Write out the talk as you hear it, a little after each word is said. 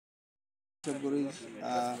Categories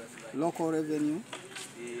are local revenue,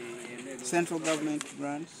 central government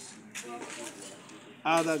grants,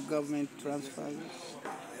 other government transfers,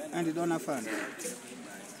 and the donor fund.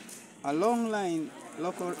 Along line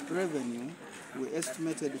local revenue, we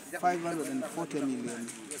estimated 540 million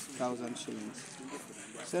thousand shillings.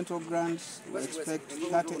 Central grants, we expect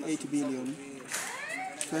 38 billion,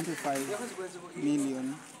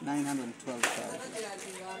 25,912,000.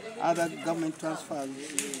 Other government transfers,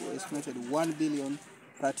 we estimated 1 billion,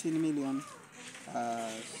 13 million,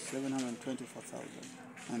 724,000.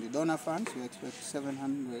 And the donor funds, we expect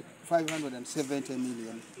 570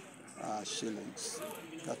 million shillings.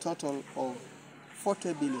 A total of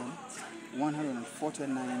 40 billion,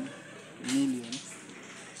 149 million,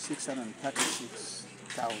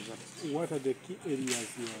 636,000. What are the key areas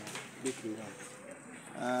you are looking at?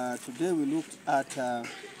 Today we looked at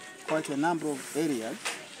quite a number of areas.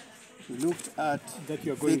 We looked at the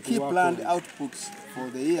key planned outputs for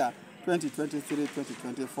the year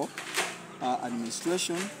 2023-2024,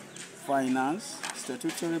 administration, finance,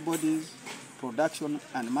 statutory bodies, production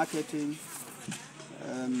and marketing,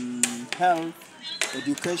 health,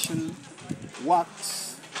 education,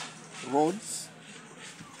 works, roads,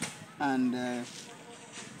 and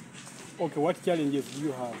okay, what challenges do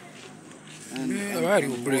you have? And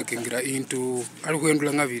breaking into